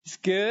It's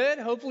good.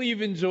 Hopefully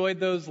you've enjoyed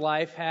those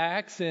life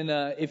hacks. And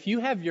if you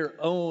have your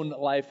own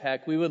life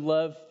hack, we would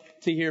love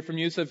to hear from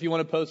you. So if you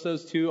want to post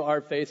those to our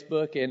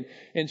Facebook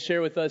and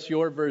share with us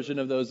your version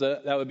of those,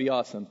 that would be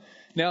awesome.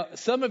 Now,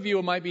 some of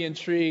you might be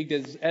intrigued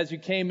as you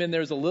came in,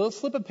 there's a little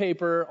slip of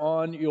paper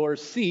on your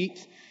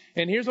seat.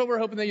 And here's what we're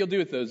hoping that you'll do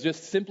with those.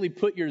 Just simply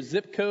put your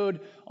zip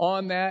code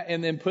on that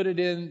and then put it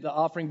in the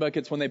offering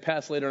buckets when they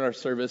pass later in our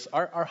service.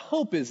 Our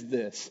hope is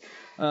this.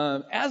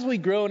 As we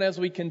grow and as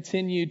we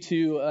continue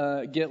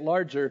to get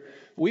larger,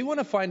 we want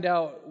to find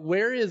out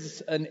where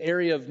is an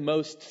area of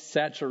most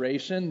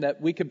saturation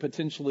that we could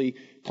potentially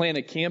plant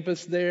a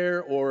campus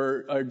there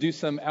or do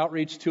some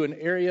outreach to an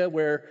area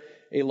where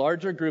a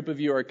larger group of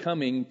you are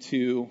coming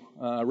to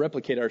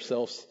replicate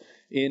ourselves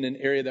in an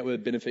area that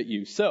would benefit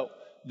you. So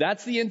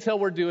that's the intel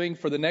we're doing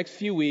for the next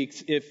few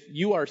weeks. If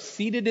you are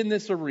seated in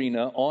this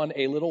arena on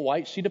a little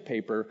white sheet of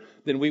paper,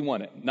 then we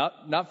want it.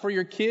 Not for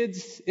your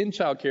kids in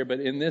childcare, but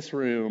in this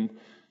room,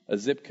 a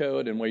zip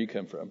code and where you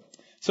come from.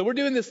 So we're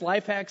doing this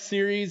life hack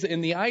series,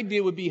 and the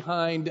idea would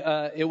behind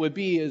it would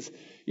be is,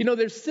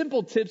 there's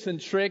simple tips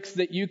and tricks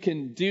that you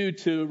can do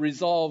to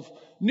resolve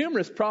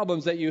numerous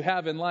problems that you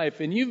have in life.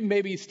 And you've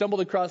maybe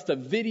stumbled across a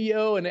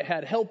video and it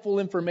had helpful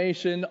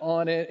information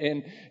on it,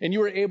 and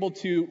you were able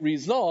to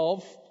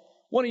resolve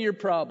one of your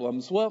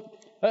problems. Well,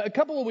 a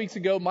couple of weeks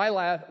ago, my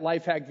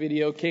life hack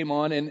video came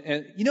on,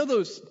 and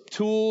those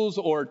tools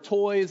or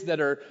toys that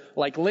are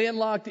like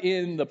landlocked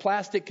in the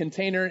plastic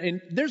container,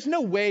 and there's no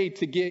way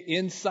to get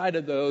inside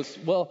of those.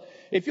 Well,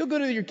 if you'll go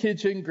to your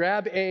kitchen,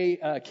 grab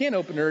a can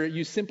opener,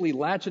 you simply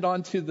latch it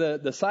onto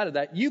the side of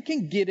that, you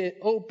can get it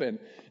open.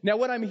 Now,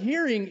 what I'm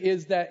hearing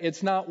is that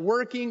it's not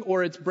working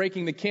or it's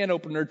breaking the can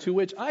opener, to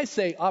which I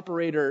say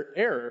operator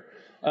error,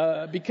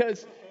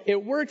 because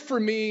it worked for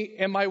me,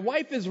 and my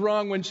wife is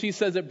wrong when she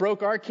says it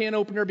broke our can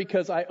opener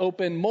because I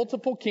opened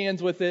multiple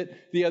cans with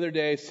it the other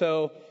day.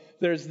 So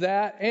there's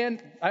that.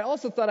 And I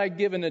also thought I'd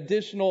give an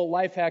additional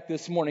life hack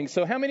this morning.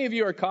 So how many of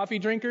you are coffee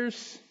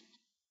drinkers?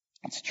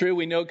 It's true,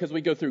 we know, because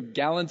we go through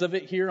gallons of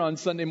it here on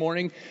Sunday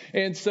morning.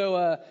 And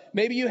so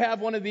maybe you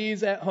have one of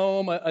these at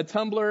home, a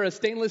tumbler, a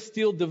stainless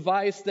steel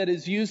device that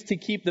is used to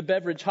keep the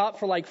beverage hot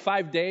for like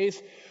 5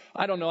 days.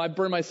 I don't know, I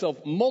burned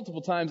myself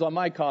multiple times on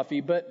my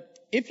coffee, but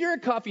if you're a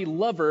coffee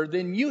lover,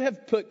 then you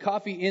have put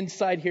coffee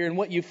inside here, and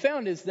what you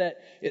found is that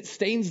it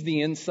stains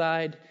the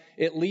inside.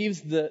 It leaves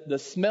the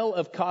smell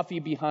of coffee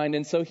behind,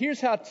 and so here's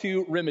how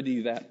to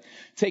remedy that.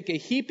 Take a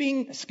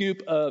heaping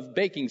scoop of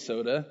baking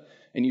soda,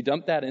 and you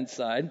dump that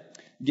inside.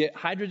 Get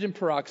hydrogen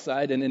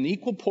peroxide and an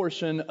equal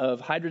portion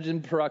of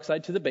hydrogen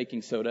peroxide to the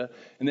baking soda,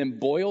 and then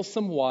boil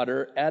some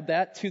water. Add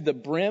that to the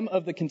brim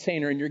of the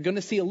container, and you're going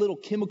to see a little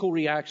chemical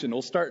reaction.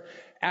 It'll start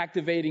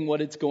activating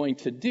what it's going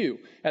to do.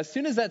 As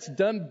soon as that's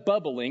done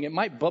bubbling, it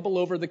might bubble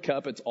over the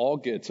cup. It's all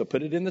good. So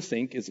put it in the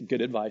sink is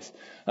good advice.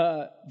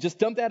 Just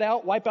dump that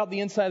out, wipe out the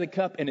inside of the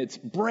cup, and it's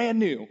brand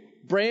new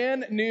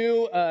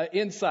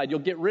inside. You'll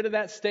get rid of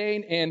that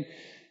stain, and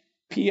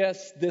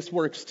P.S. this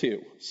works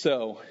too.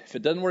 So if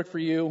it doesn't work for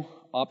you,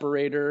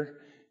 operator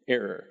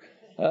error.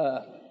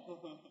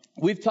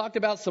 We've talked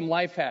about some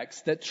life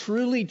hacks that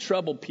truly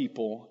trouble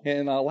people.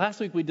 And last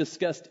week we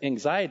discussed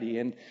anxiety.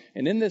 And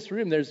in this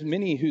room, there's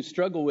many who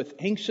struggle with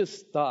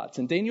anxious thoughts.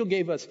 And Daniel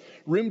gave us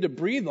room to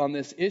breathe on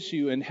this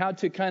issue and how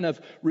to kind of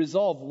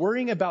resolve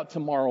worrying about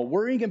tomorrow,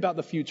 worrying about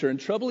the future, and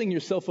troubling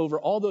yourself over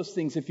all those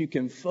things if you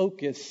can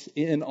focus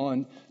in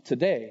on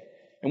today.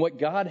 And what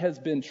God has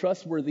been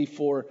trustworthy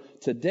for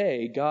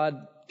today,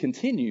 God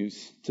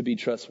continues to be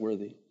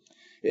trustworthy.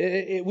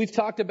 We've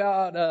talked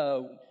about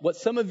what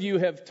some of you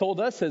have told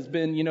us has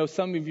been,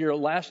 some of your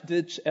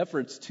last-ditch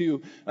efforts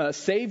to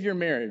save your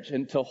marriage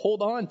and to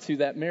hold on to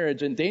that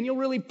marriage. And Daniel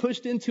really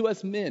pushed into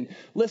us men.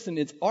 Listen,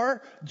 it's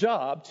our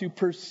job to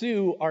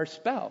pursue our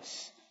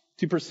spouse,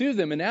 to pursue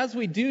them. And as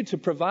we do, to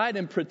provide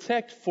and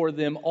protect for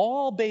them,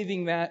 all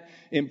bathing that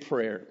in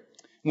prayer.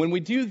 When we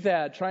do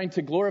that, trying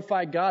to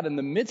glorify God in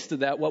the midst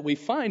of that, what we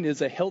find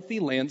is a healthy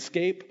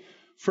landscape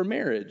for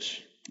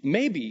marriage.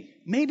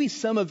 Maybe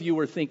some of you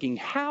are thinking,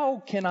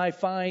 how can I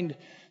find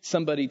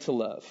somebody to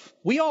love?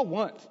 We all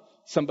want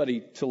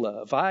somebody to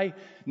love. I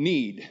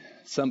need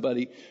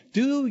somebody.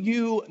 Do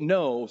you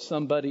know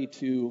somebody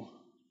to...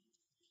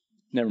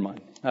 Never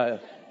mind.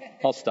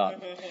 I'll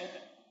stop.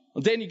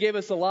 Well, Danny gave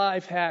us a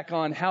life hack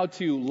on how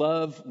to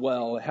love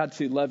well, how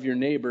to love your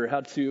neighbor,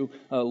 how to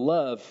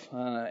love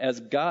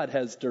as God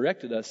has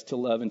directed us to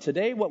love. And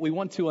today what we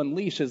want to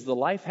unleash is the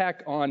life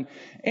hack on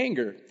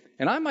anger.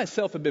 And I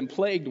myself have been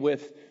plagued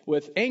with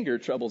anger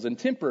troubles and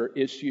temper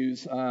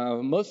issues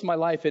most of my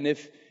life. And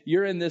if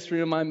you're in this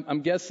room,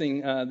 I'm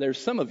guessing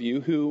there's some of you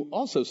who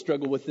also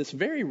struggle with this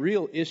very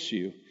real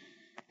issue.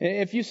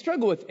 If you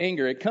struggle with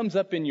anger, it comes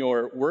up in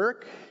your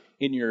work,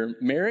 in your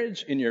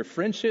marriage, in your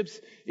friendships,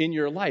 in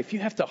your life. You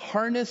have to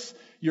harness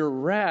your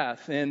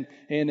wrath and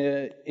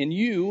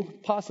you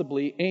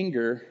possibly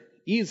anger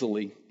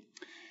easily.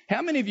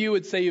 How many of you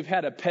would say you've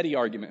had a petty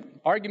argument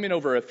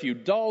over a few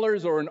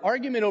dollars, or an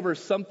argument over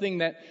something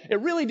that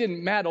it really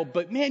didn't matter,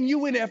 but man, you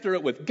went after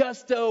it with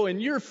gusto and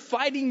you're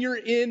fighting your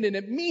end and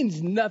it means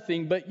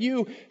nothing, but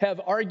you have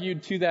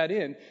argued to that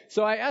end.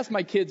 So I asked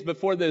my kids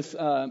before this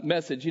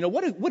message,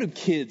 what do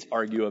kids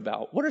argue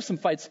about? What are some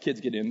fights kids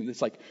get in?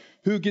 It's like,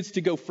 who gets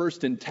to go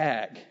first in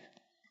tag?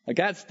 Like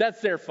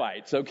that's their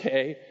fights,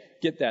 okay?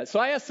 Get that. So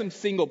I asked some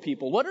single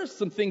people, what are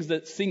some things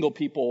that single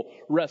people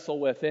wrestle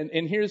with?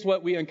 And here's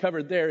what we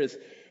uncovered there is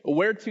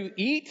where to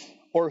eat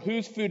or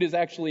whose food is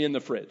actually in the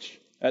fridge.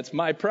 That's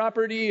my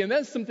property, and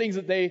that's some things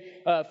that they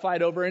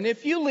fight over. And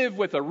if you live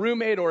with a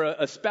roommate or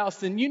a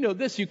spouse, then you know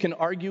this. You can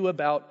argue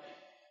about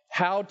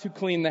how to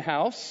clean the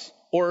house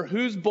or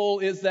whose bowl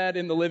is that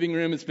in the living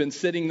room. It's been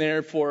sitting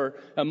there for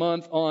a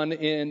month on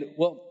end.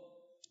 Well,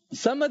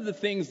 some of the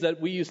things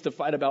that we used to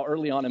fight about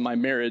early on in my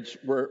marriage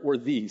were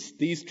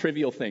these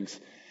trivial things.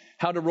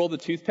 How to roll the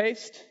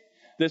toothpaste.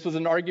 This was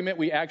an argument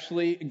we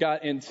actually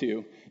got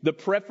into. The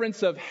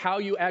preference of how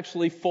you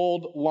actually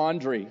fold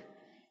laundry.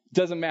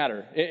 Doesn't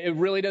matter. It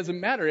really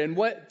doesn't matter. And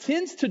what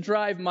tends to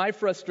drive my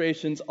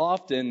frustrations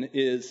often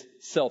is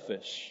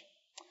selfish.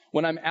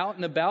 When I'm out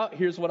and about,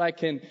 here's what I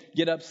can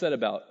get upset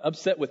about.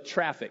 Upset with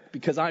traffic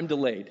because I'm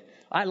delayed.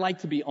 I like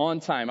to be on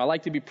time. I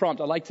like to be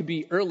prompt. I like to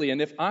be early.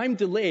 And if I'm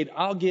delayed,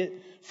 I'll get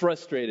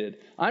frustrated.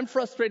 I'm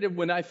frustrated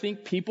when I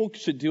think people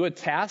should do a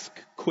task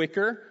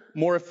quicker,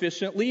 more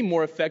efficiently,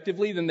 more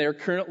effectively than they're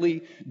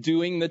currently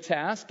doing the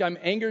task. I'm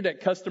angered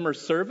at customer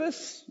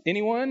service.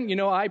 Anyone?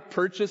 I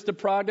purchased a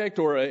product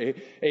or a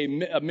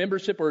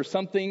membership or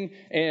something,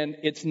 and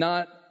it's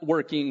not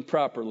working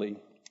properly.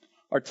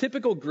 Our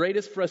typical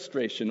greatest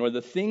frustration, or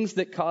the things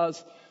that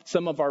cause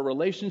some of our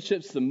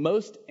relationships the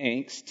most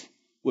angst,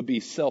 would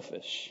be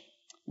selfish.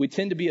 We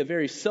tend to be a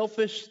very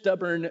selfish,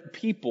 stubborn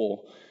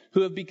people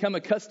who have become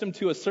accustomed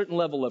to a certain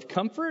level of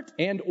comfort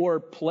and or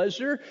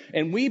pleasure,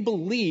 and we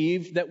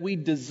believe that we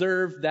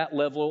deserve that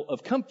level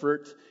of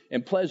comfort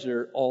and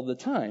pleasure all the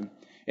time.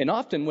 And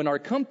often when our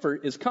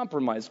comfort is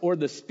compromised, or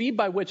the speed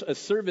by which a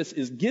service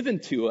is given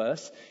to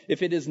us,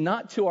 if it is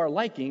not to our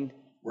liking,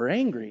 we're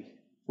angry,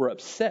 we're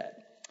upset.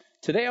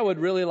 Today I would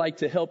really like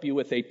to help you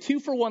with a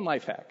 2-for-1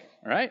 life hack,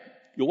 all right?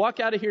 You'll walk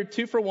out of here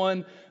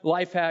 2-for-1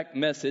 life hack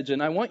message,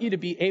 and I want you to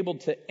be able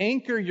to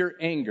anchor your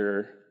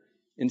anger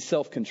in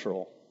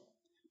self-control.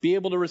 Be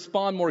able to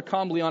respond more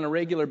calmly on a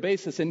regular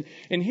basis. And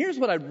here's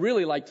what I'd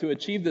really like to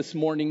achieve this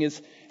morning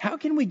is, how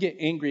can we get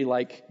angry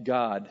like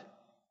God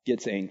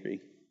gets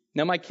angry?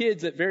 Now, my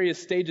kids at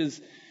various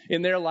stages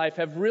in their life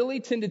have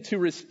really tended to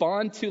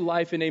respond to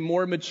life in a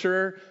more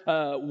mature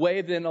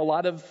way than a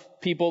lot of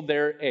people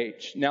their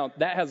age. Now,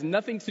 that has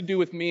nothing to do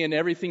with me and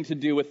everything to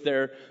do with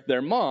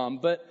their mom,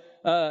 but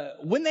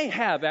when they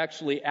have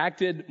actually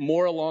acted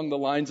more along the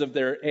lines of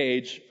their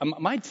age,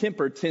 my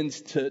temper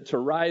tends to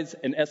rise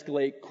and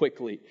escalate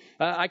quickly.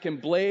 I can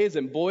blaze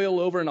and boil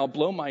over and I'll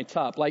blow my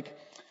top. Like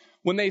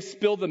when they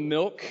spill the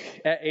milk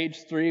at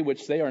age 3,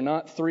 which they are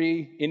not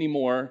 3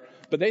 anymore,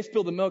 but they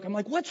spill the milk, I'm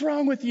like, what's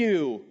wrong with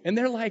you? And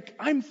they're like,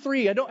 I'm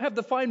 3. I don't have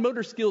the fine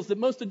motor skills that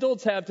most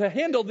adults have to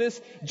handle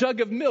this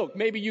jug of milk.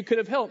 Maybe you could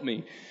have helped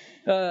me.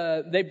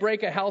 They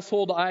break a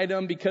household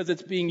item because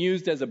it's being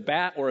used as a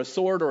bat or a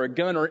sword or a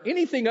gun or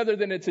anything other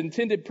than its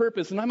intended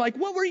purpose. And I'm like,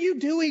 what were you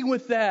doing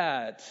with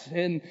that?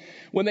 And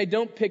when they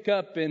don't pick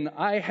up and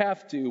I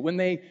have to, when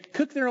they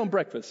cook their own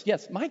breakfast.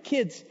 Yes, my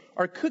kids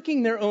are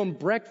cooking their own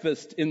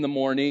breakfast in the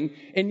morning,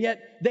 and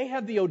yet they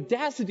have the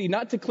audacity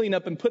not to clean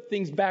up and put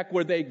things back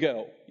where they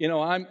go.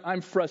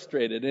 I'm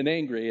frustrated and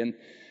angry, and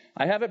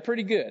I have it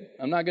pretty good.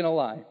 I'm not going to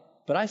lie.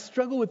 But I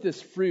struggle with this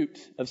fruit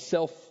of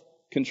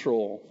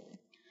self-control.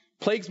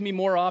 Plagues me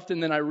more often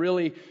than I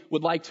really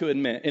would like to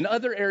admit. In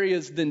other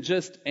areas than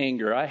just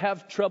anger, I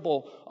have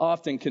trouble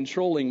often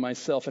controlling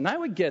myself. And I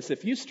would guess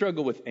if you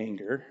struggle with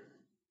anger,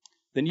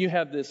 then you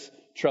have this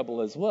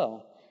trouble as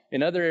well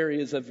in other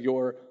areas of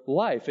your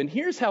life. And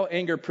here's how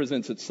anger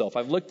presents itself.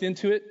 I've looked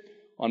into it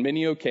on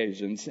many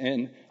occasions,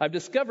 and I've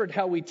discovered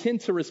how we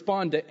tend to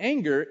respond to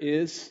anger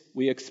is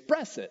we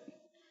express it.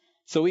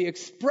 So we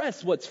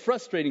express what's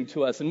frustrating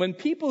to us. And when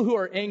people who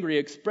are angry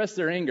express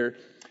their anger,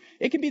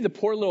 it can be the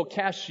poor little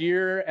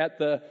cashier at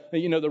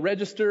the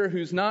register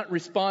who's not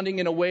responding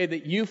in a way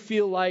that you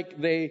feel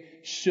like they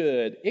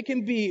should. It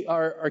can be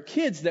our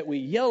kids that we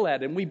yell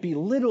at and we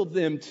belittle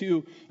them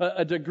to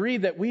a degree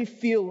that we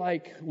feel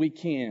like we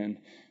can.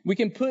 We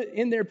can put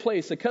in their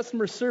place a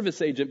customer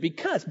service agent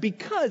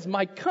because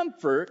my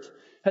comfort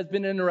has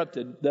been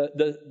interrupted.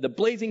 The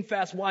blazing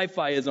fast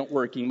Wi-Fi isn't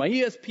working. My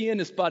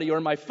ESPN is spotty,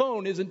 or my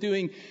phone isn't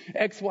doing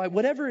X, Y,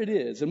 whatever it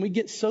is. And we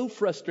get so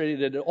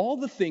frustrated at all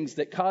the things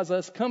that cause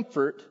us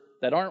comfort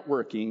that aren't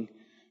working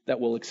that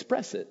will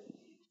express it.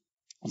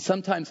 And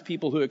sometimes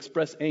people who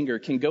express anger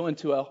can go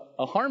into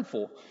a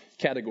harmful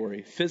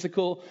category.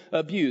 Physical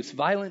abuse,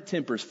 violent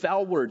tempers,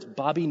 foul words.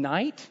 Bobby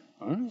Knight,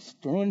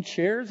 throwing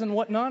chairs and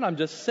whatnot. I'm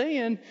just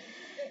saying.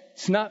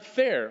 it's not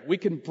fair. We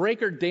can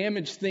break or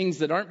damage things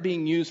that aren't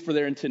being used for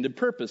their intended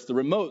purpose. The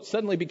remote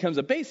suddenly becomes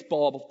a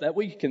baseball that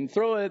we can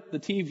throw at the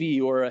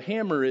TV, or a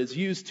hammer is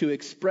used to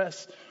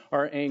express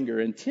our anger.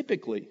 And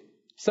typically,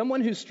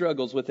 someone who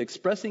struggles with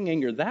expressing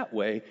anger that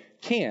way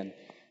can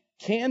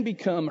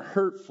become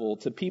hurtful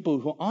to people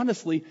who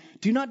honestly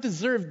do not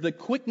deserve the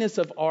quickness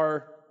of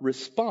our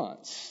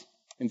response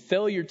and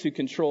failure to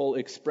control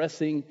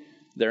expressing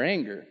their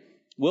anger.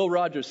 Will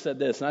Rogers said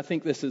this, and I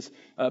think this is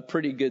a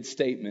pretty good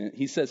statement.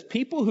 He says,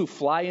 people who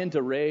fly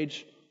into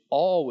rage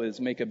always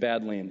make a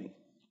bad landing.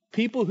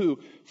 People who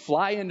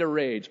fly into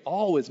rage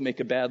always make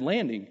a bad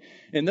landing.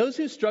 And those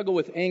who struggle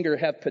with anger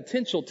have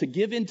potential to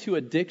give into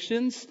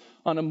addictions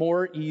on a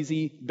more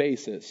easy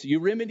basis.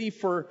 Your remedy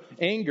for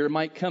anger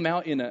might come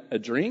out in a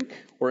drink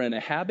or in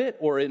a habit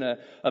or in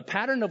a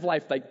pattern of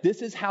life. Like,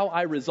 this is how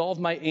I resolve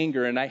my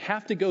anger, and I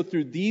have to go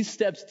through these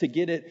steps to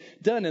get it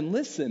done. And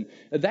listen,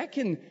 that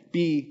can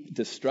be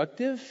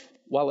destructive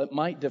while it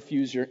might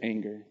diffuse your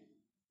anger.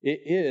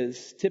 It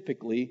is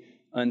typically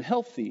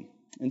unhealthy.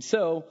 And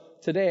so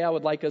today I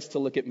would like us to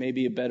look at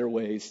maybe better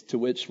ways to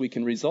which we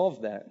can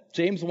resolve that.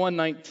 James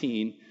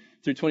 1:19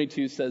 through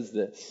 22 says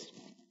this.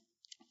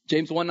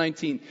 James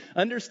 1:19,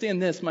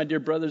 understand this, my dear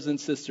brothers and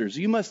sisters.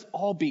 You must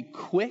all be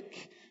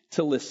quick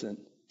to listen,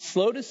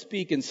 slow to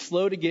speak, and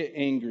slow to get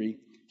angry.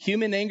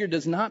 Human anger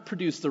does not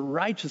produce the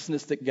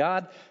righteousness that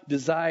God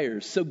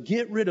desires. So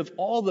get rid of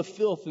all the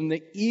filth and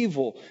the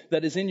evil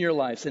that is in your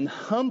lives, and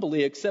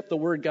humbly accept the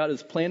word God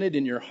has planted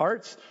in your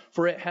hearts,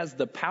 for it has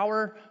the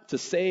power to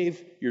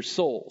save your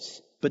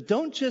souls. But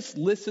don't just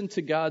listen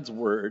to God's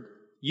word.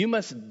 You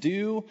must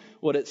do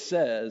what it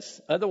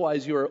says.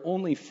 Otherwise, you are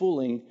only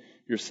fooling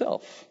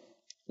yourself.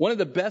 One of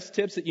the best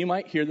tips that you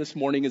might hear this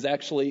morning is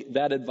actually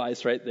that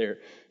advice right there.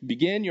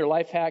 Begin your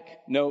life hack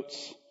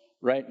notes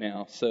right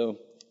now. So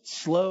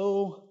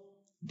slow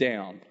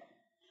down.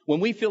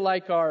 When we feel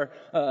like our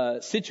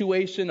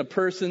situation, a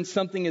person,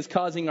 something is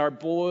causing our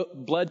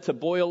blood to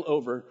boil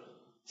over,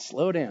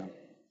 slow down.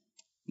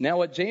 Now,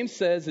 what James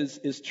says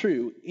is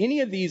true.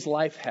 Any of these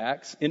life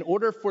hacks, in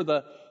order for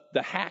the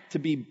hack to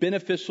be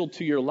beneficial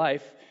to your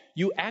life,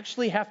 you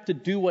actually have to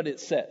do what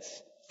it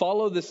says.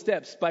 Follow the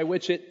steps by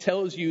which it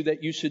tells you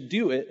that you should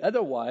do it.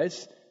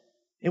 Otherwise,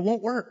 it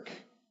won't work.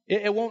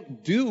 It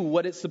won't do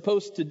what it's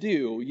supposed to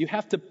do. You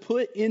have to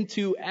put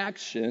into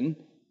action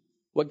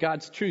what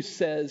God's truth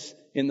says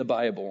in the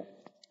Bible.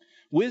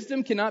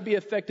 Wisdom cannot be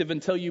effective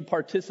until you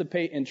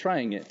participate in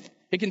trying it.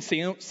 It can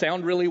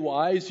sound really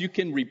wise. You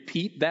can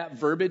repeat that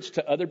verbiage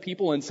to other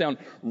people and sound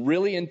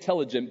really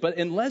intelligent. But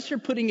unless you're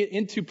putting it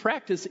into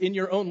practice in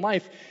your own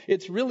life,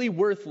 it's really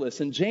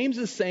worthless. And James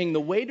is saying the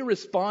way to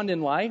respond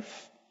in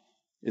life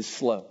is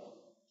slow.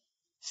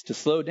 It's to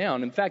slow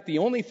down. In fact, the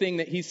only thing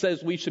that he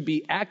says we should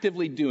be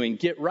actively doing,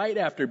 get right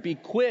after, be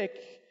quick,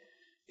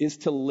 is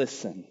to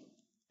listen.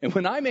 And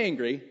when I'm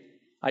angry,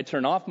 I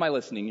turn off my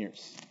listening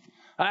ears.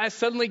 I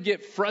suddenly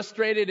get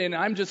frustrated and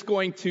I'm just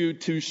going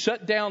to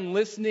shut down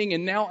listening,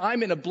 and now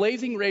I'm in a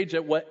blazing rage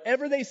at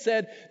whatever they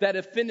said that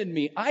offended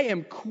me. I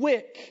am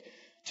quick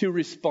to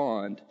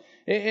respond.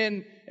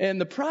 And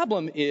the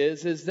problem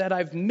is that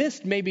I've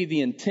missed maybe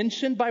the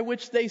intention by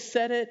which they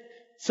said it.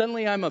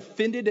 Suddenly I'm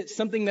offended at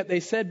something that they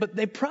said, but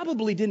they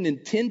probably didn't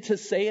intend to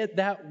say it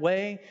that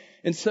way.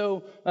 And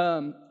so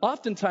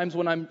oftentimes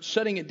when I'm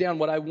shutting it down,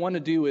 what I want to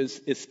do is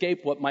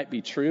escape what might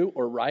be true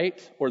or right,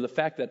 or the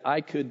fact that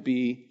I could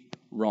be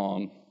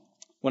wrong.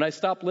 When I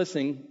stop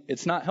listening,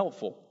 it's not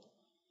helpful.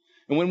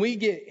 And when we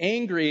get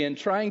angry and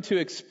trying to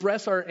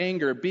express our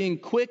anger, being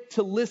quick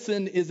to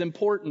listen is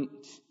important.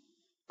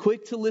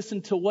 Quick to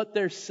listen to what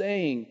they're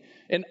saying.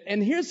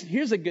 And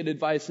here's a good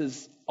advice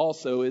is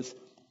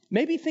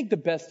maybe think the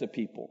best of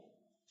people.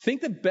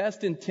 Think the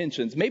best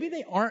intentions. Maybe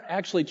they aren't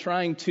actually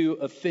trying to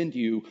offend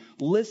you.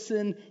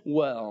 Listen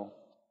well.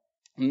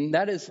 And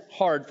that is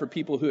hard for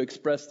people who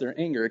express their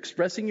anger.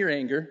 Expressing your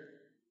anger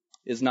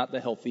is not the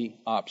healthy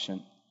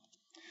option.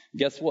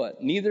 Guess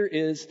what? Neither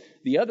is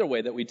the other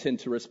way that we tend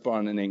to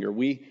respond in anger.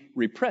 We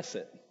repress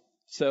it.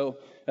 So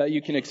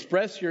you can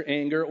express your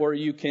anger or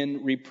you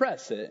can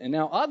repress it. And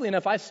now, oddly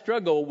enough, I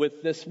struggle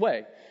with this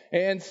way.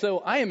 And so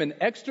I am an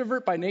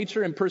extrovert by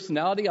nature and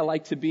personality. I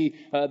like to be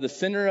the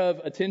center of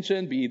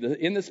attention, be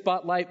in the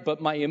spotlight, but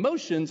my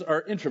emotions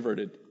are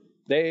introverted.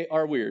 They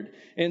are weird.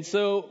 And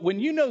so when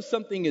you know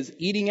something is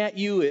eating at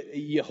you,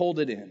 you hold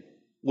it in.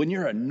 When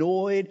you're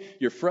annoyed,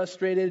 you're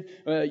frustrated,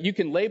 you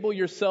can label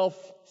yourself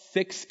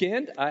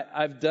thick-skinned.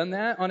 I've done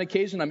that on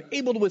occasion. I'm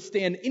able to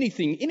withstand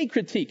anything, any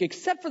critique,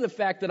 except for the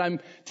fact that I'm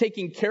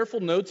taking careful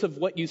notes of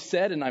what you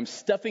said and I'm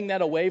stuffing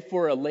that away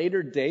for a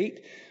later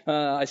date.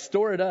 I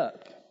store it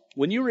up.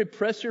 When you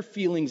repress your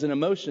feelings and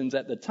emotions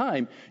at the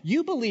time,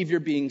 you believe you're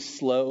being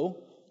slow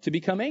to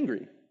become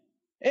angry.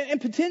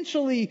 And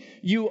potentially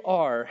you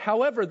are.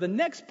 However, the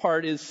next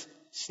part is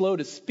slow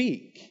to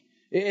speak.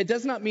 It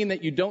does not mean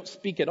that you don't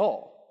speak at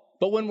all.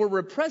 But when we're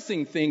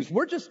repressing things,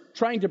 we're just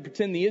trying to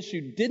pretend the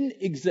issue didn't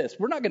exist.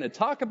 We're not going to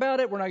talk about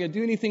it. We're not going to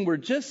do anything. We're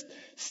just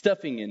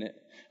stuffing in it.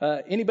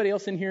 Anybody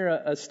else in here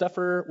a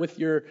stuffer with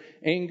your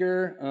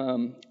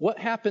anger? What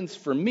happens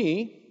for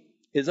me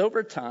is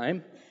over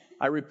time,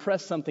 I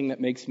repress something that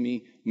makes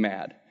me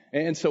mad.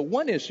 And so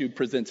one issue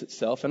presents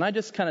itself, and I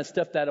just kind of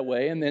stuff that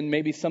away, and then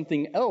maybe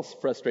something else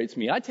frustrates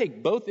me. I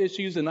take both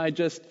issues and I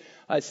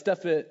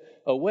stuff it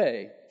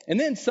away. And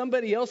then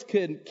somebody else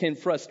can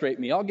frustrate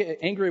me. I'll get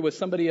angry with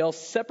somebody else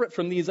separate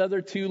from these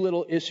other two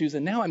little issues,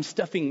 and now I'm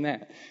stuffing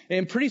that.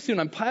 And pretty soon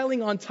I'm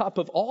piling on top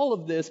of all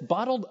of this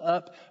bottled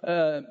up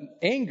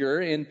anger,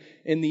 and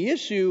the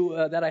issue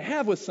that I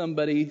have with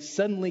somebody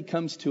suddenly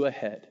comes to a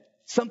head.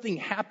 Something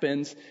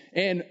happens,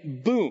 and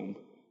boom,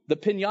 the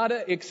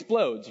piñata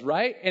explodes,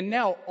 right? And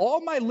now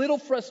all my little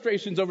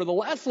frustrations over the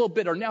last little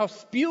bit are now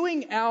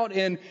spewing out,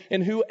 and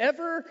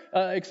whoever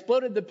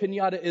exploded the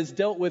piñata is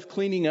dealt with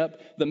cleaning up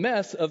the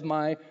mess of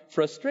my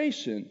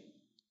frustration.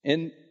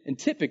 And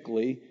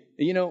typically,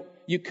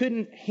 you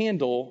couldn't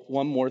handle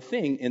one more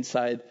thing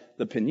inside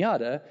the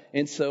piñata,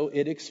 and so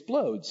it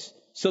explodes.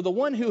 So the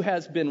one who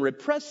has been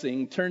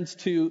repressing turns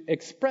to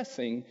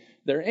expressing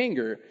their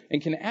anger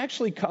and can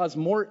actually cause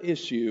more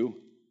issue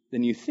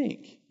than you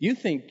think. You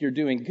think you're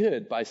doing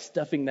good by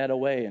stuffing that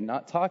away and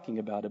not talking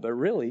about it, but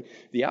really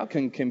the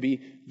outcome can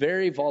be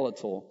very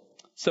volatile.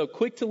 So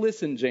quick to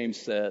listen, James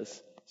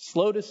says,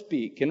 slow to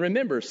speak. And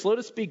remember, slow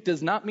to speak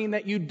does not mean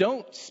that you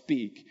don't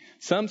speak.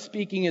 Some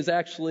speaking is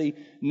actually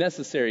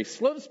necessary.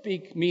 Slow to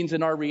speak means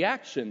in our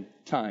reaction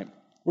time.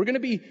 We're going to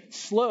be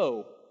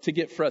slow to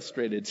get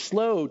frustrated,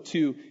 slow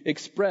to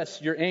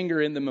express your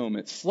anger in the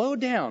moment. Slow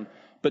down.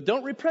 But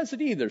don't repress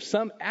it either.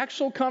 Some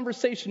actual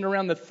conversation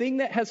around the thing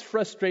that has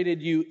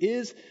frustrated you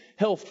is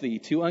healthy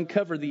to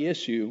uncover the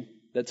issue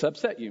that's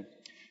upset you.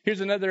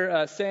 Here's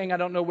another saying. I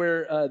don't know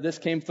where this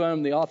came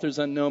from. The author's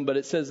unknown, but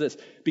it says this: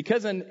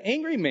 because an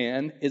angry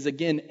man is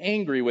again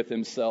angry with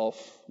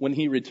himself when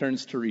he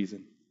returns to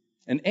reason.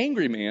 An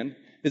angry man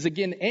is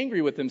again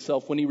angry with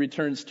himself when he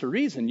returns to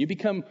reason. You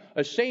become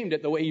ashamed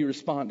at the way you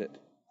responded.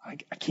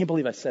 I can't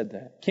believe I said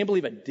that. Can't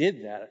believe I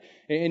did that.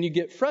 And you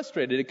get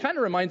frustrated. It kind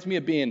of reminds me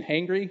of being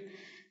hangry.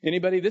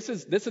 Anybody? This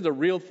is a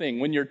real thing.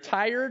 When you're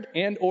tired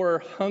and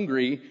or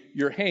hungry,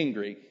 you're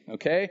hangry.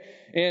 Okay?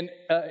 And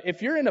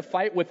if you're in a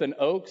fight with an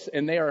Oaks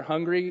and they are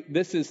hungry,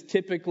 this is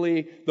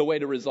typically the way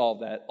to resolve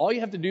that. All you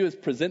have to do is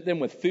present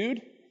them with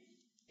food.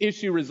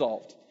 Issue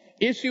resolved.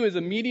 Issue is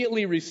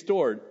immediately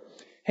restored.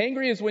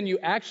 Hangry is when you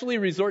actually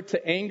resort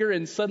to anger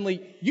and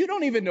suddenly you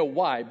don't even know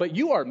why, but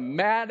you are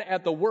mad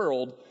at the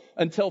world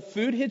until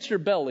food hits your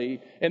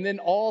belly, and then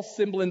all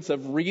semblance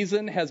of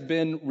reason has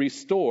been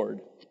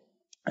restored.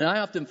 And I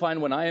often find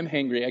when I am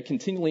hangry, I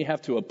continually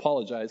have to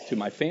apologize to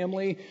my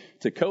family,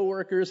 to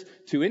coworkers,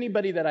 to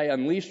anybody that I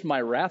unleashed my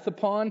wrath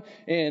upon,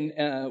 and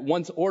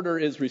once order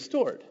is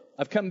restored,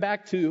 I've come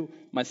back to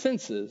my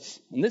senses.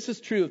 And this is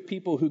true of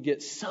people who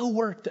get so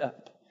worked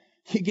up.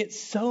 You get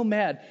so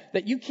mad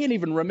that you can't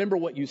even remember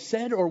what you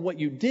said or what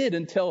you did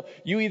until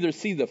you either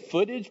see the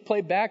footage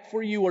play back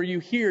for you or you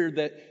hear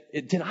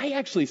that, did I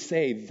actually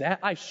say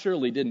that? I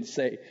surely didn't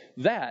say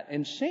that.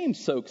 And shame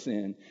soaks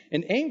in.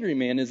 An angry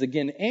man is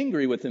again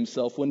angry with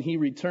himself when he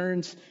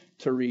returns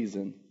to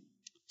reason.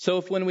 So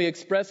if when we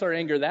express our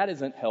anger, that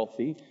isn't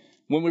healthy,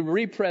 when we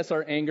repress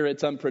our anger,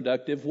 it's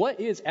unproductive, what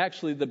is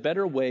actually the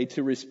better way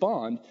to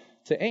respond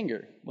to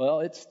anger? Well,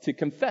 it's to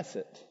confess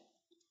it.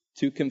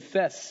 To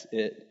confess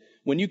it.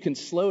 When you can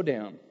slow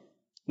down,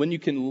 when you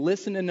can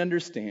listen and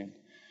understand,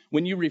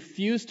 when you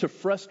refuse to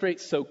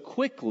frustrate so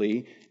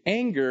quickly,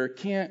 anger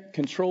can't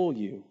control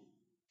you.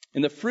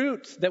 And the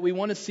fruit that we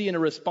want to see in a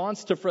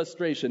response to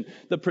frustration,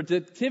 the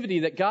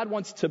productivity that God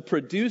wants to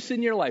produce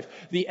in your life,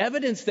 the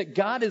evidence that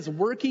God is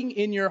working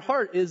in your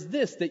heart is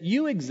this, that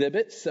you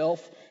exhibit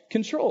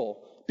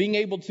self-control. Being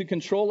able to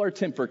control our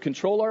temper,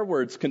 control our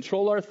words,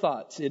 control our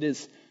thoughts. It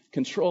is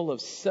control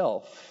of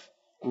self.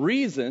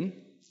 Reason,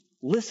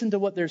 listen to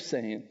what they're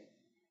saying.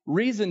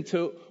 Reason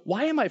to,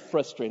 why am I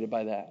frustrated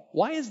by that?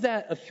 Why is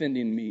that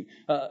offending me?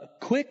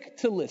 Quick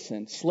to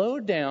listen. Slow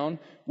down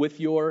with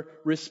your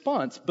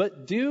response,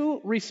 but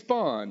do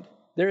respond.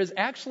 There is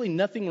actually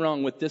nothing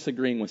wrong with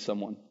disagreeing with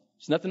someone.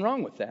 There's nothing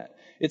wrong with that.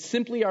 It's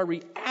simply our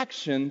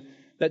reaction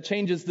that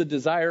changes the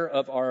desire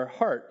of our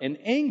heart. And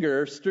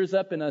anger stirs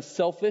up in us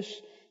selfish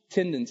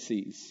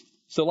tendencies.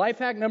 So life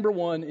hack number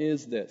 1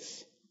 is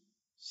this.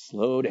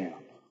 Slow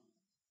down.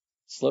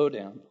 Slow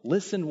down.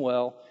 Listen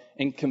well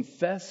and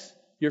confess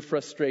your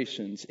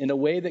frustrations in a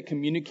way that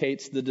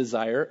communicates the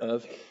desire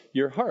of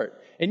your heart.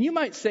 And you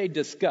might say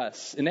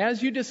discuss. And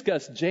as you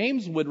discuss,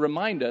 James would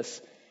remind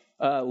us,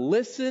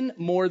 listen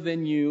more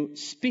than you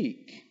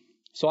speak.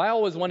 So I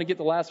always want to get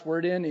the last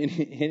word in.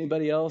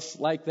 Anybody else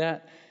like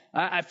that?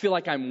 I feel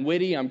like I'm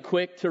witty. I'm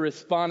quick to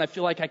respond. I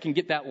feel like I can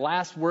get that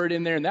last word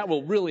in there, and that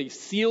will really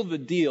seal the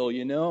deal,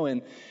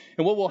 And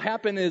what will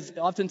happen is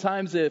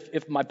oftentimes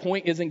if my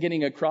point isn't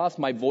getting across,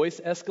 my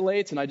voice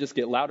escalates and I just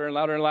get louder and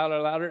louder and louder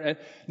and louder. And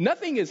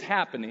nothing is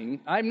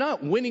happening. I'm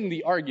not winning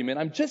the argument.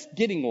 I'm just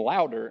getting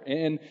louder.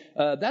 And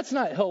that's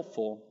not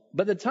helpful.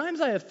 But the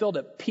times I have felt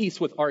at peace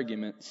with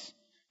arguments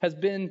has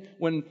been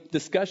when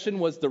discussion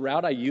was the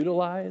route I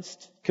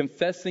utilized,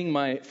 confessing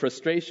my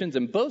frustrations,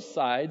 and both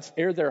sides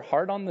air their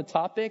heart on the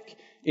topic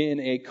in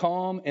a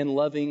calm and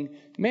loving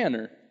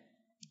manner.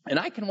 And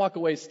I can walk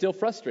away still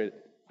frustrated.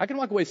 I can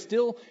walk away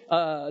still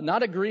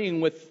not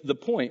agreeing with the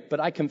point, but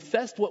I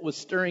confessed what was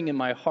stirring in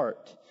my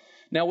heart.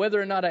 Now,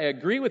 whether or not I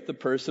agree with the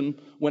person,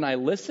 when I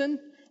listen,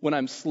 when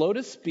I'm slow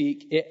to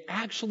speak, it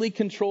actually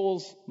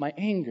controls my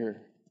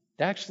anger.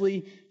 It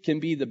actually can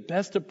be the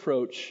best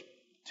approach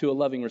to a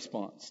loving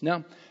response.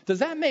 Now, does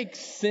that make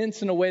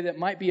sense in a way that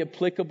might be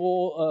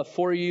applicable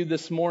for you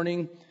this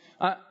morning?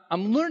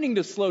 I'm learning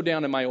to slow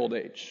down in my old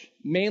age,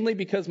 mainly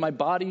because my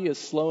body is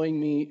slowing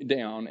me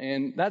down,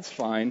 and that's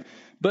fine.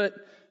 But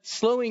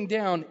slowing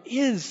down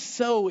is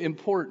so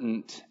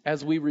important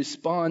as we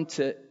respond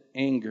to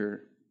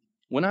anger.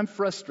 When I'm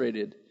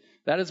frustrated,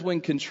 that is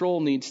when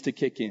control needs to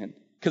kick in.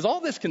 Because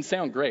all this can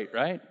sound great,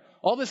 right?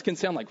 All this can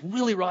sound like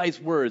really wise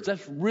words.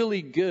 That's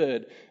really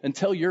good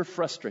until you're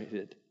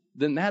frustrated.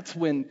 Then that's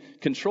when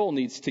control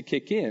needs to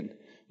kick in.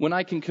 When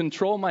I can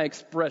control my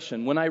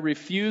expression, when I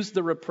refuse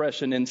the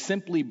repression and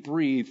simply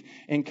breathe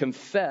and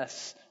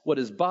confess what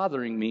is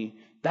bothering me,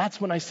 that's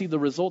when I see the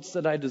results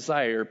that I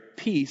desire,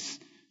 peace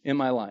in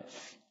my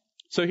life.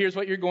 So here's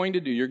what you're going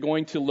to do. You're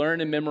going to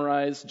learn and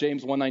memorize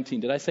James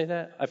 1:19. Did I say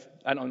that?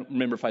 I don't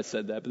remember if I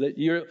said that, but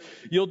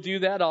you'll do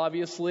that,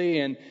 obviously.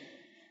 And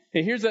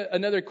here's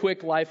another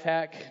quick life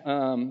hack.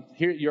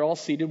 Here you're all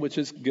seated, which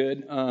is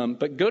good.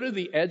 But go to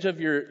the edge of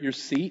your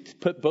seat.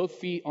 Put both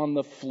feet on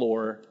the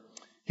floor.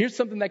 Here's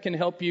something that can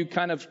help you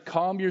kind of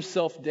calm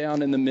yourself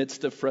down in the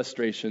midst of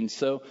frustration.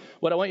 So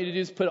what I want you to do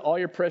is put all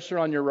your pressure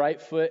on your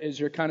right foot as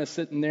you're kind of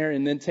sitting there,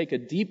 and then take a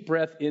deep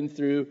breath in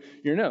through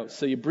your nose.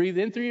 So you breathe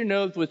in through your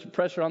nose with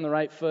pressure on the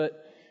right foot,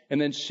 and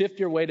then shift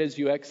your weight as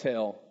you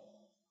exhale.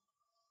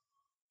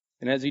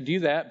 And as you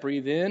do that,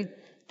 breathe in,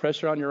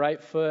 pressure on your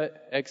right foot,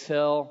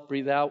 exhale,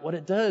 breathe out. What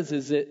it does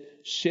is it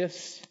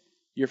shifts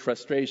your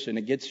frustration.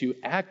 It gets you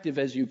active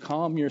as you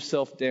calm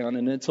yourself down,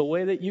 and it's a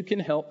way that you can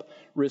help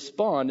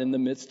respond in the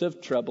midst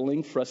of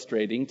troubling,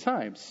 frustrating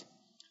times.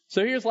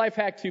 So here's life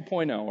hack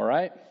 2.0, all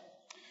right?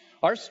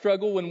 Our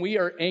struggle when we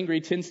are angry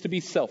tends to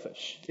be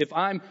selfish. If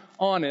I'm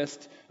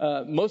honest,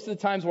 most of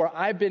the times where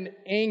I've been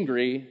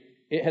angry,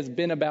 it has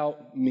been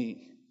about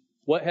me.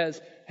 What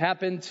has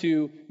happened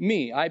to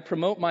me? I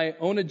promote my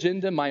own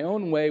agenda, my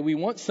own way. We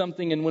want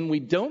something, and when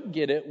we don't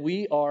get it,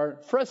 we are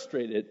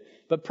frustrated.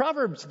 But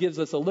Proverbs gives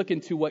us a look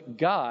into what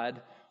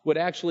God would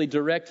actually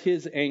direct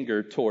his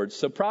anger towards.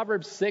 So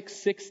Proverbs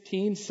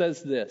 6:16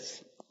 says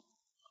this: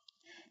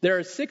 "There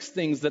are 6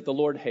 things that the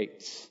Lord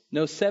hates.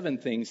 No, 7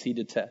 things he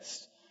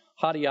detests.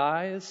 Haughty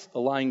eyes, a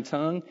lying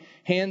tongue,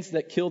 hands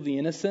that kill the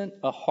innocent,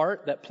 a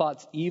heart that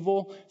plots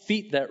evil,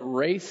 feet that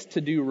race to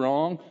do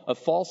wrong, a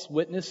false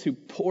witness who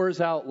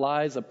pours out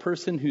lies, a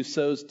person who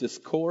sows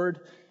discord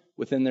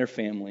within their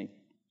family."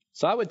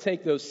 So I would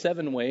take those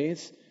 7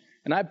 ways,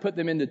 and I'd put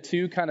them into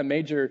 2 kind of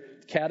major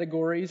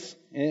categories.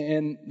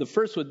 And the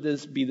first would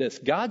be this: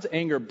 God's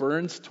anger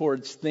burns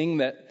towards thing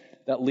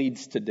that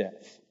leads to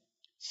death.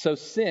 So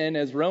sin,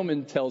 as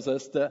Romans tells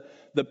us,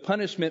 the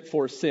punishment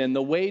for sin,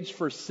 the wage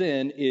for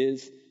sin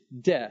is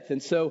death.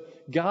 And so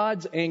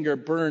God's anger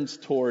burns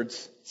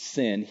towards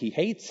sin. He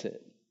hates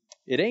it.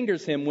 It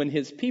angers him when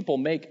his people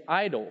make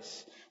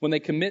idols, when they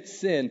commit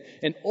sin,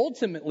 and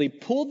ultimately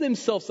pull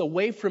themselves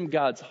away from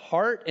God's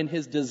heart and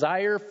his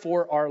desire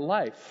for our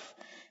life.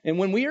 And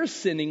when we are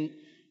sinning,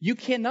 you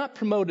cannot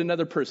promote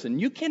another person.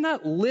 You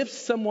cannot lift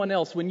someone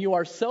else when you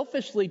are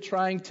selfishly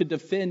trying to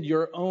defend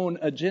your own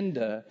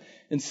agenda.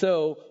 And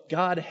so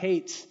God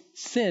hates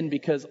sin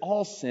because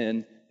all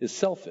sin is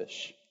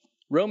selfish.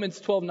 Romans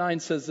 12:9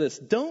 says this: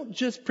 "Don't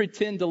just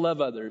pretend to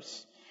love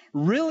others.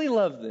 Really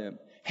love them.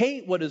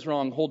 Hate what is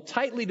wrong. Hold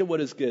tightly to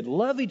what is good.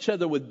 Love each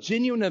other with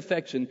genuine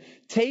affection.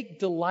 Take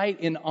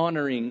delight in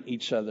honoring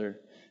each other.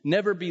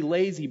 Never be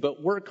lazy,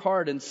 but work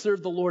hard and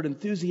serve the Lord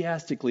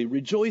enthusiastically.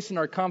 Rejoice in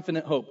our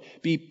confident hope.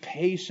 Be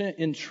patient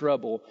in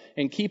trouble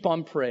and keep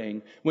on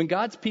praying. When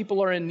God's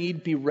people are in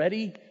need, be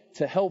ready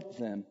to help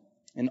them.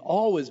 And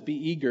always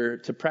be eager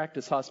to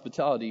practice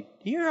hospitality."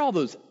 Do you hear all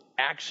those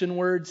action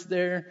words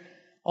there?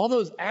 All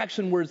those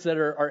action words that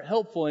are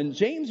helpful. And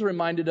James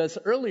reminded us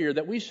earlier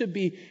that we should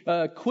be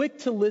quick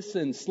to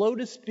listen, slow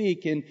to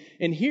speak.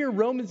 And here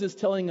Romans is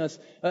telling us,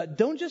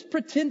 don't just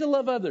pretend to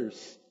love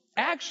others.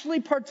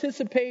 Actually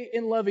participate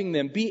in loving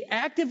them. Be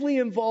actively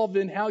involved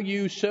in how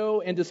you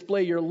show and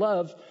display your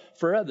love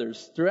for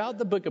others. Throughout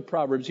the book of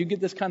Proverbs, you get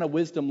this kind of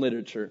wisdom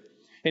literature.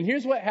 And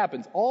here's what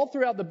happens. All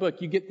throughout the book,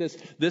 you get this.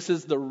 This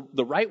is the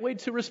right way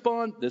to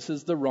respond. This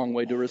is the wrong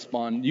way to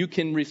respond. You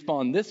can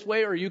respond this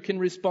way or you can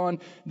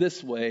respond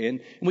this way. And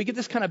we get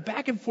this kind of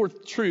back and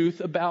forth truth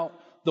about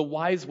the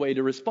wise way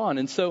to respond.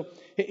 And so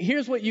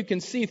here's what you can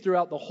see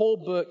throughout the whole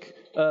book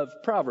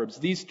of Proverbs,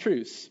 these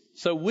truths.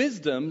 So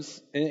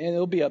wisdom's, and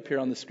it'll be up here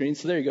on the screen.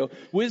 So there you go.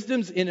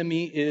 Wisdom's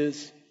enemy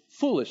is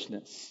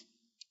foolishness.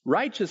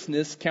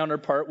 Righteousness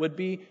counterpart would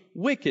be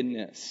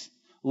wickedness.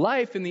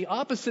 Life, and the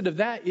opposite of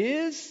that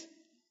is,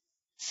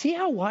 see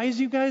how wise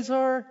you guys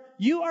are?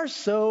 you are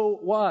so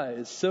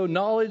wise. So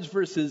knowledge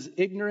versus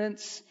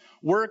ignorance,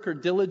 work or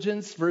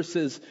diligence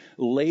versus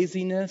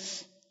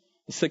laziness,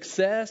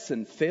 success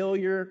and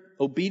failure,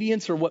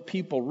 obedience or what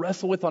people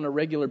wrestle with on a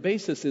regular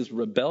basis is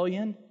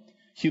rebellion,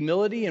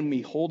 humility and we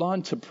hold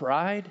on to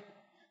pride,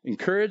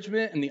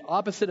 encouragement and the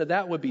opposite of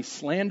that would be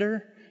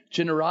slander,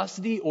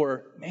 generosity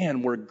or,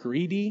 man, we're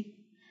greedy,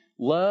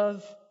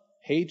 love,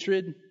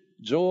 hatred,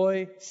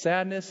 joy,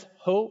 sadness,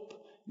 hope.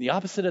 The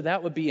opposite of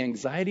that would be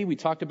anxiety. We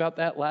talked about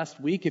that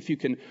last week. If you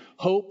can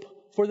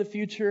hope for the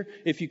future,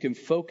 if you can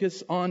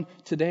focus on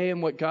today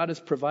and what God has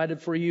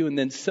provided for you, and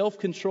then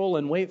self-control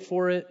and wait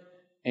for it,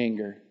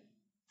 anger.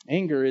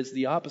 Anger is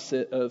the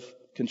opposite of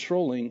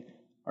controlling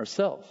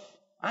ourselves.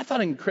 I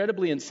thought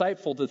incredibly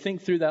insightful to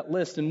think through that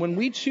list. And when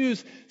we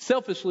choose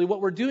selfishly,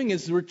 what we're doing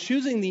is we're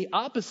choosing the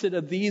opposite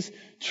of these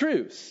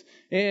truths.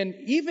 And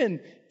even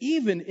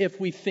if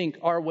we think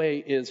our way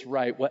is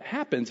right, what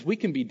happens? We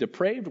can be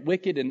depraved,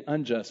 wicked, and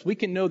unjust. We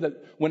can know that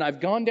when I've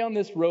gone down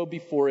this road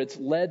before, it's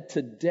led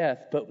to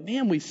death. But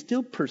man, we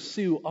still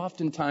pursue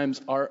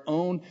oftentimes our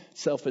own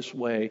selfish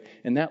way.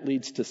 And that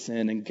leads to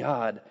sin. And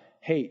God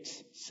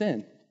hates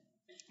sin.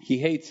 He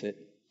hates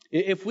it.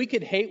 If we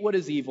could hate what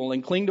is evil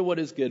and cling to what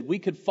is good, we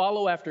could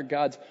follow after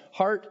God's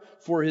heart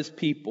for his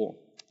people.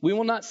 We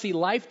will not see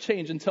life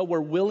change until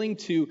we're willing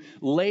to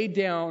lay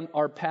down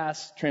our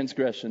past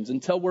transgressions,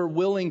 until we're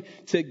willing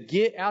to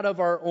get out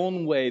of our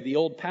own way, the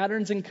old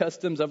patterns and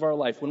customs of our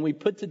life. When we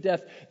put to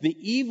death the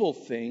evil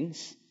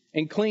things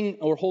and cling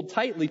or hold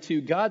tightly to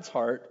God's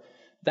heart,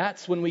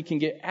 that's when we can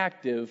get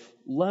active,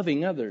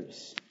 loving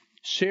others,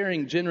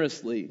 sharing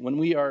generously. When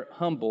we are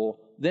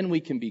humble, then we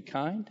can be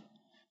kind.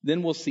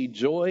 Then we'll see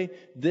joy.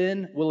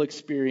 Then we'll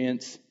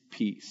experience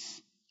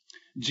peace.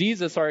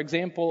 Jesus, our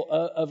example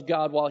of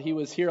God while he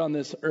was here on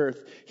this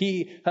earth,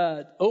 he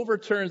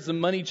overturns the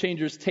money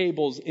changers'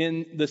 tables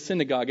in the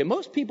synagogue. And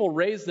most people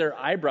raise their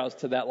eyebrows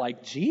to that,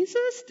 like,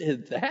 Jesus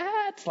did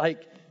that?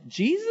 Like,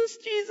 Jesus?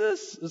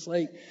 It's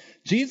like,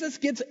 Jesus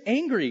gets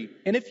angry.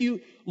 And if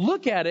you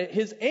look at it,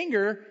 his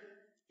anger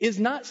is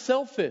not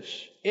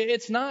selfish.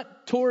 It's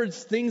not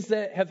towards things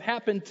that have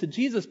happened to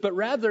Jesus, but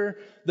rather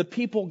the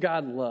people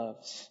God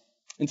loves.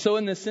 And so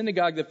in the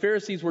synagogue, the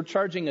Pharisees were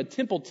charging a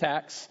temple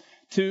tax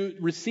to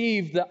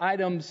receive the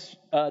items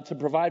to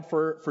provide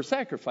for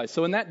sacrifice.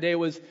 So in that day, it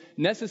was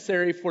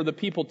necessary for the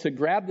people to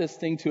grab this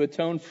thing to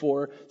atone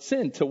for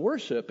sin, to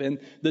worship. And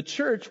the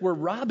church were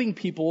robbing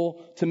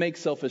people to make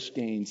selfish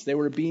gains. They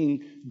were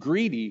being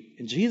greedy.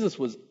 And Jesus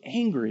was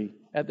angry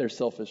at their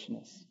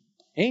selfishness,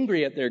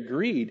 angry at their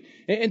greed.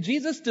 And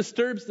Jesus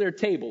disturbs their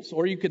tables,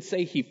 or you could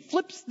say he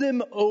flips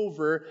them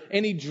over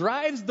and he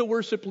drives the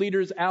worship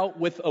leaders out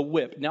with a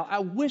whip. Now, I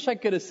wish I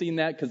could have seen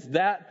that, because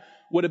that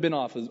would have been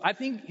awesome. I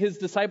think his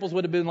disciples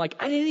would have been like,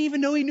 I didn't even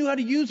know he knew how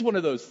to use one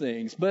of those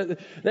things. But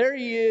there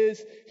he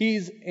is.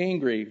 He's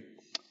angry.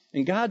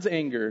 And God's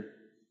anger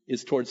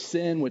is towards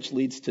sin, which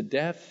leads to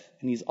death.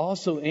 And he's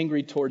also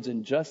angry towards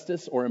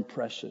injustice or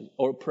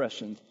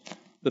oppression.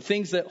 The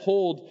things that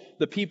hold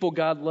the people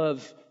God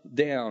loves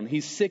down.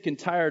 He's sick and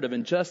tired of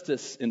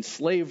injustice and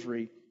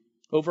slavery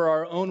over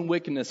our own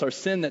wickedness, our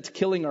sin that's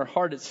killing our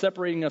heart. It's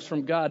separating us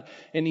from God.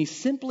 And he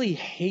simply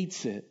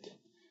hates it.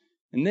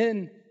 And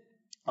then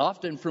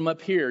often from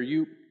up here,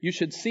 you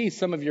should see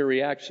some of your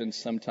reactions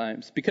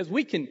sometimes, because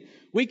we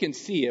can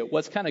see it,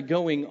 what's kind of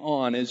going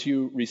on as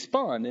you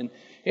respond. And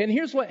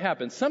here's what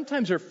happens.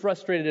 Sometimes you're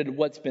frustrated at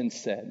what's been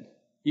said.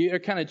 You're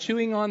kind of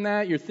chewing on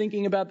that. You're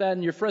thinking about that,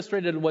 and you're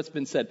frustrated at what's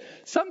been said.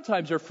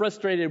 Sometimes you're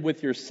frustrated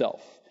with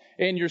yourself,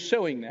 and you're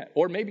showing that.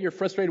 Or maybe you're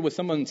frustrated with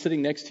someone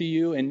sitting next to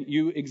you, and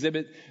you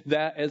exhibit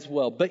that as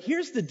well. But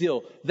here's the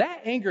deal.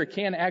 That anger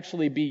can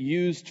actually be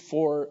used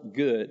for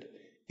good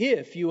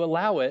if you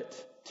allow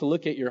it to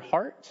look at your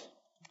heart,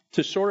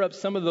 to shore up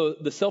some of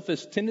the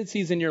selfish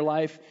tendencies in your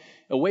life,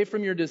 away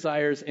from your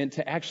desires, and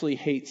to actually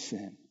hate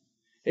sin.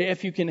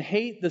 If you can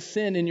hate the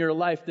sin in your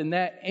life, then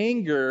that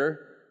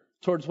anger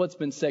towards what's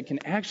been said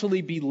can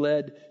actually be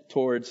led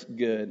towards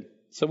good.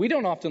 So we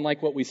don't often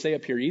like what we say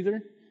up here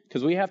either,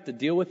 because we have to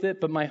deal with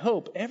it. But my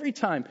hope, every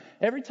time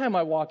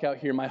I walk out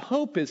here, my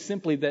hope is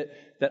simply that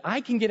I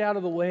can get out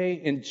of the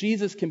way and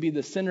Jesus can be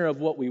the center of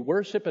what we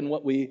worship and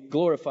what we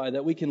glorify,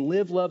 that we can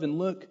live, love, and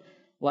look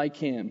like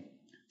him.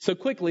 So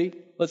quickly,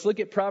 let's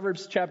look at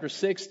Proverbs chapter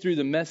 6 through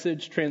the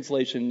Message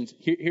translation.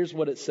 Here's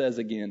what it says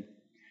again.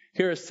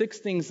 Here are 6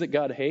 things that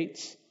God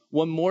hates,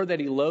 one more that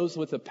he loathes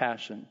with a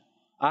passion.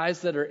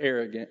 Eyes that are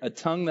arrogant, a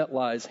tongue that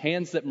lies,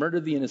 hands that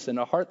murder the innocent,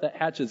 a heart that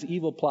hatches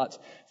evil plots,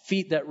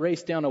 feet that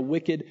race down a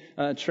wicked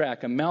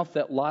track, a mouth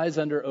that lies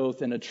under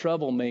oath, and a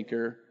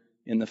troublemaker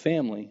in the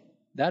family.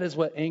 That is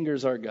what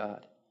angers our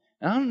God.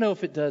 And I don't know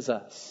if it does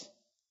us.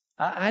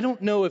 I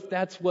don't know if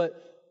that's what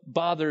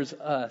bothers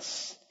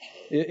us,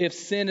 if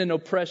sin and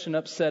oppression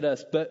upset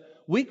us, but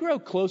we grow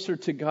closer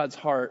to God's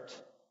heart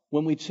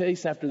when we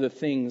chase after the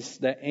things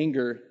that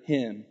anger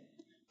him.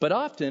 But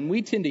often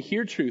we tend to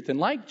hear truth, and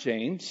like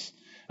James,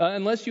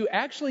 unless you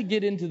actually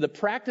get into the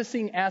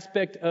practicing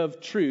aspect of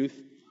truth,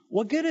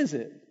 what good is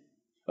it?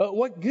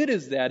 What good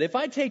is that? If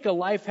I take a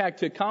life hack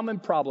to common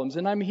problems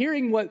and I'm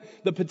hearing what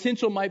the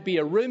potential might be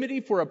a remedy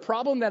for a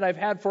problem that I've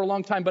had for a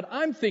long time, but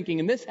I'm thinking,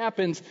 and this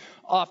happens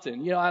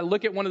often, I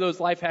look at one of those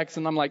life hacks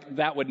and I'm like,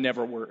 that would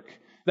never work.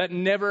 That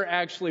never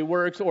actually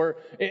works, or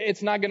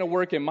it's not going to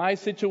work in my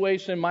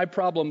situation, my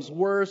problem's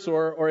worse,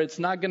 or it's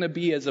not going to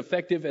be as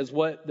effective as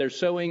what they're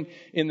showing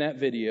in that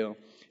video.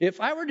 If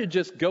I were to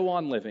just go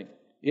on living,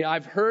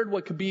 I've heard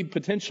what could be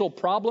potential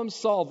problem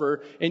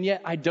solver, and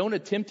yet I don't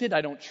attempt it,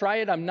 I don't try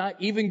it, I'm not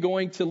even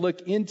going to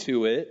look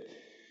into it,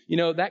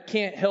 that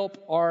can't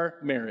help our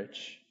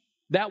marriage.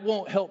 That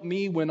won't help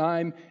me when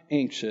I'm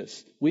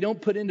anxious. We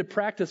don't put into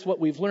practice what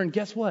we've learned.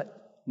 Guess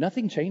what?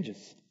 Nothing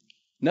changes.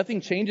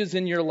 Nothing changes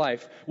in your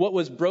life. What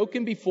was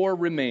broken before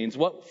remains.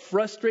 What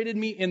frustrated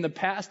me in the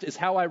past is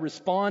how I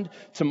respond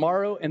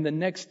tomorrow and the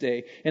next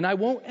day. And I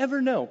won't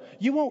ever know.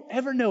 You won't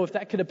ever know if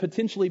that could have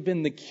potentially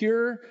been the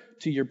cure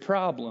to your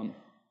problem.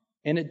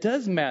 And it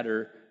does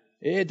matter.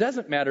 It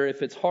doesn't matter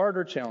if it's hard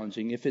or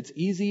challenging, if it's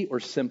easy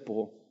or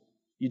simple.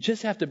 You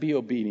just have to be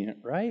obedient,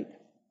 right?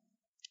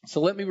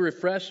 So let me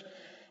refresh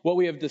what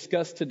we have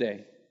discussed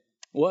today.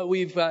 What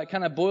we've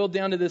kind of boiled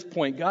down to this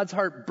point. God's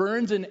heart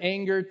burns in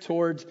anger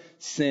towards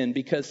sin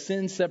because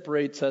sin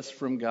separates us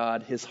from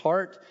God. His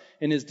heart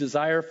and his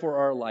desire for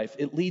our life,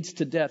 it leads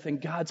to death.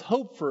 And God's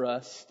hope for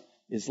us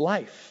is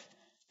life.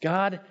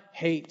 God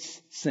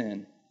hates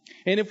sin.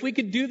 And if we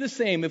could do the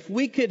same, if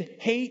we could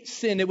hate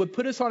sin, it would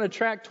put us on a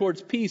track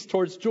towards peace,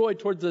 towards joy,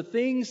 towards the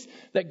things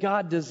that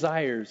God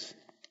desires.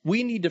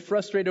 We need to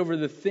frustrate over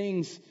the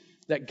things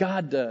that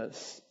God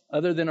does.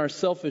 Other than our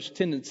selfish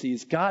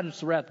tendencies,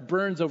 God's wrath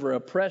burns over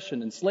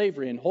oppression and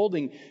slavery and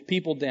holding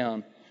people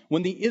down.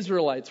 When the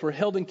Israelites were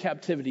held in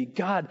captivity,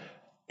 God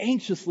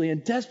anxiously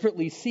and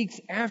desperately seeks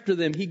after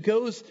them. He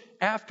goes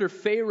after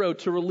Pharaoh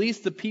to release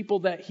the people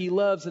that he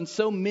loves. And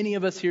so many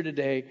of us here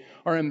today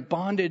are in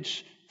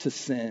bondage to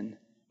sin.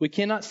 We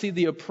cannot see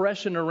the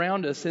oppression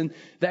around us, and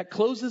that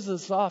closes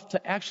us off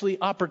to actually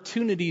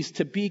opportunities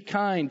to be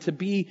kind, to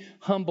be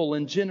humble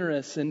and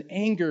generous. And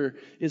anger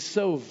is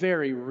so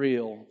very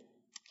real,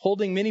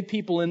 holding many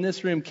people in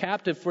this room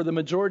captive for the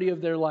majority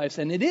of their lives.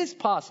 And it is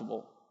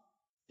possible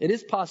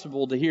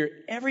to hear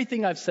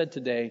everything I've said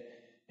today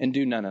and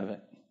do none of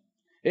it.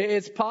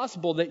 It's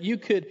possible that you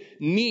could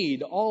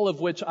need all of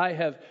which I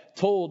have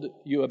told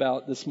you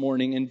about this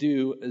morning and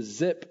do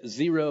zip,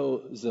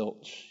 zero,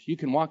 zilch. You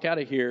can walk out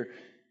of here,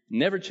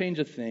 never change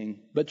a thing.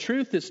 But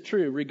truth is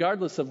true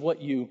regardless of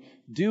what you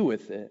do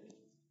with it.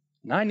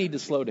 And I need to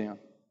slow down.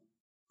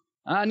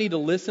 I need to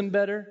listen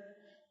better.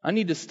 I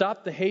need to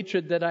stop the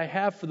hatred that I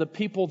have for the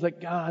people that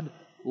God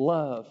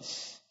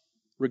loves,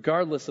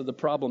 regardless of the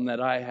problem that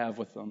I have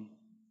with them.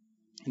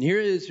 And here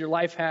is your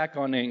life hack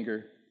on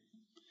anger.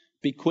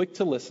 Be quick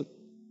to listen,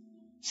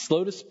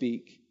 slow to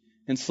speak,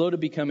 and slow to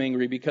become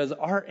angry, because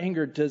our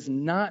anger does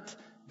not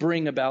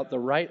bring about the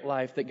right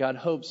life that God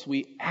hopes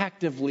we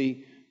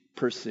actively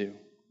pursue.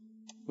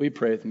 Will you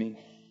pray with me?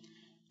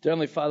 Dear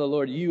Heavenly Father,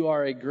 Lord, you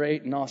are a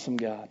great and awesome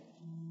God.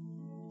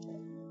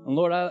 And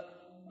Lord,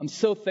 I'm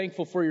so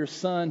thankful for your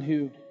Son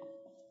who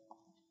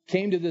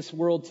came to this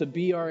world to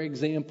be our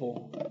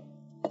example,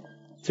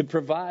 to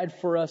provide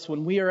for us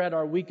when we are at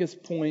our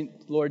weakest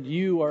point. Lord,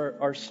 you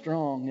are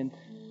strong. And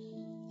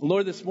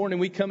Lord, this morning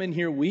we come in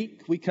here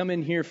weak. We come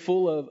in here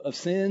full of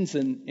sins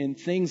and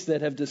things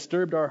that have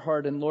disturbed our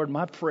heart. And Lord,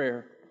 my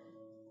prayer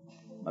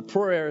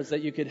is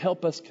that you could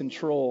help us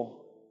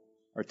control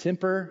our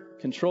temper,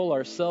 control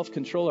ourselves,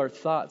 control our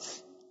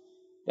thoughts,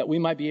 that we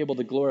might be able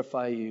to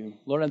glorify you.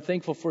 Lord, I'm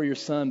thankful for your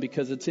Son,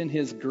 because it's in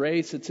his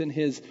grace, it's in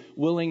his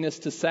willingness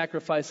to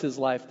sacrifice his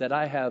life that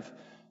I have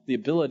the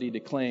ability to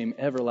claim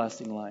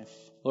everlasting life.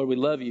 Lord, we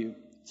love you.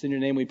 It's in your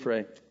name we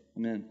pray.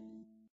 Amen.